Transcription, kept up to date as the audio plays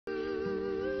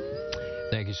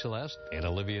Maggie Celeste and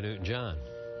Olivia Newton-John.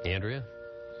 Andrea?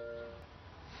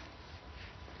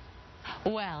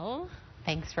 Well,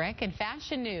 thanks, Rick. In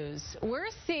fashion news, we're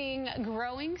seeing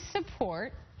growing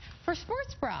support for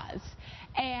sports bras.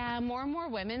 And more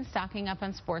women stocking up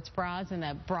on sports bras and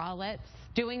the bralettes,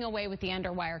 doing away with the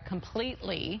underwire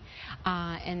completely.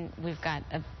 And we've got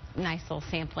a nice little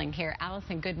sampling here.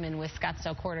 Allison Goodman with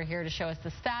Scottsdale Quarter here to show us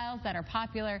the styles that are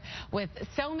popular with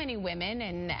so many women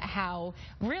and how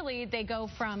really they go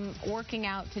from working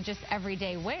out to just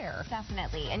everyday wear.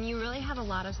 Definitely. And you really have a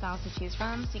lot of styles to choose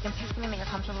from, so you can pick something that you're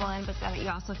comfortable in, but that you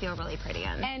also feel really pretty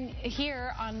in. And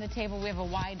here on the table we have a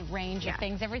wide range of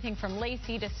things, everything from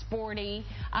lacy to sporty,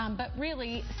 but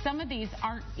really some of these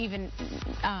aren't even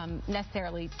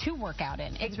necessarily to work out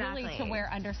in. It's really to wear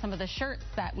under some of the shirts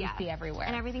that we see everywhere.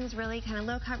 And everything's really kind of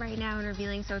low cut right now and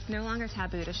revealing, so it's no longer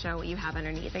taboo to show what you have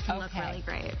underneath. It can look really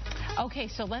great. Okay,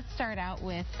 so let's start out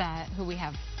with who we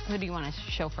have. Who do you want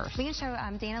to show first? We can show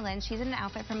Dana Lynn. She's in an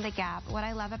outfit from The Gap. What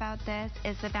I love about this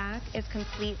is the back is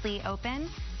completely open.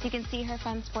 So you can see her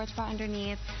fun sports bra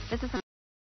underneath. This is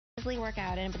easily work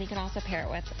out in, but you can also pair it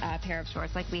with a pair of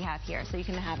shorts like we have here, so you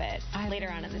can have it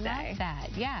later on in the day. I love that.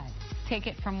 Yeah. Take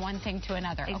it from one thing to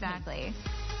another. Exactly. Okay.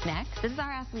 Next. This is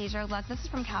our athleisure look. This is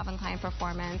from Calvin Klein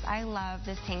Performance. I love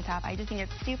this tank top. I just think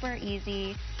it's super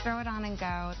easy. Throw it on and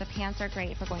go. The pants are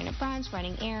great for going to brunch,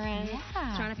 running errands.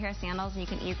 Yeah. Throw on a pair of sandals, and you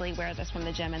can easily wear this from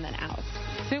the gym and then out.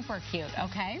 Super cute.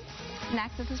 Okay.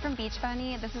 Next, this is from Beach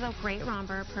Bunny. This is a great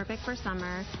romper, perfect for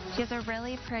summer. She has a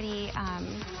really pretty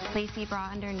lacy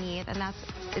bra underneath, and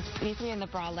it's basically in the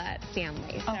bralette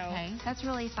family. So that's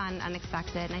really fun,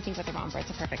 unexpected, and I think with the romper,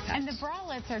 it's a perfect touch. And the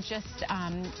bralettes are just,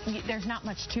 there's not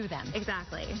much to them.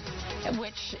 Exactly.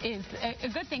 Which is a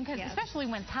good thing, because especially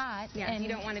when it's hot. Yeah, and you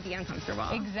don't want to be uncomfortable.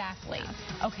 Exactly.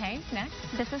 Yeah. Okay, next.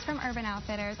 This is from Urban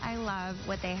Outfitters. I love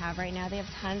what they have right now. They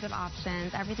have tons of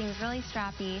options. Everything's really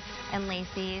strappy and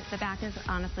lacy. The back is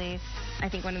honestly, I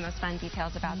think, one of the most fun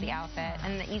details about the outfit.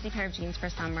 And the easy pair of jeans for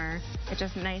summer. It's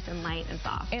just nice and light and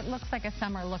soft. It looks like a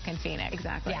summer look in Phoenix.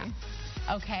 Exactly. Yeah.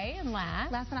 Okay, and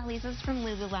last but not least, this is from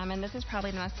Lululemon. This is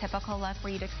probably the most typical look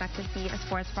where you'd expect to see a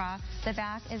sports bra. The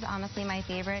back is honestly my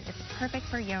favorite. It's perfect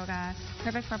for yoga,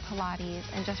 perfect for Pilates,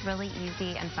 and just really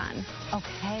easy and fun.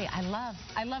 Okay, I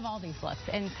love all these looks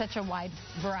in such a wide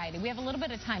variety. We have a little bit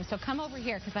of time, so come over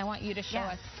here because I want you to show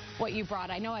us what you brought.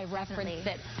 I know I referenced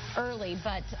it early,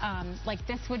 but like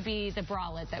this would be the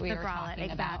bralette that we were talking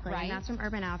about, right? And that's from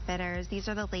Urban Outfitters. These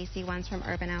are the lacy ones from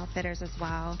Urban Outfitters as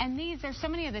well. And there's so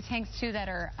many of the tanks too that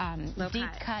are deep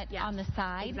cut on the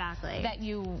side that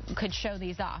you could show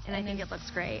these off. And I think it looks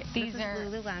great. These are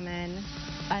Lululemon.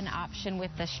 An option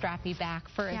with the strappy back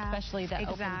for especially the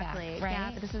open back, right?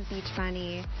 Yeah, but this is Beach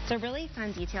Bunny. So really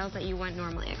fun details that you wouldn't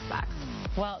normally expect.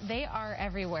 Well, they are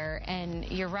everywhere, and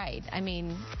you're right. I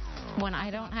mean, when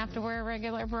I don't have to wear a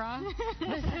regular bra,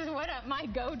 this is what my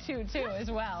go-to too as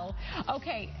well.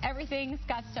 Okay, everything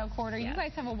Scottsdale Quarter. You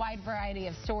guys have a wide variety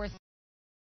of stores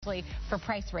for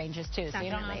price ranges too, so you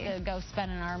don't have to go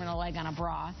spend an arm and a leg on a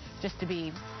bra just to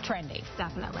be trendy.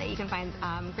 Definitely. You can find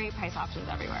great price options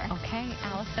everywhere. Okay,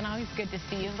 Allison, always good to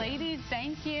see you. Ladies,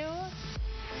 thank you.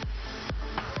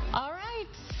 All right,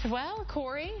 well,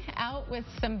 Corey out with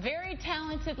some very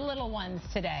talented little ones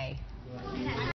today.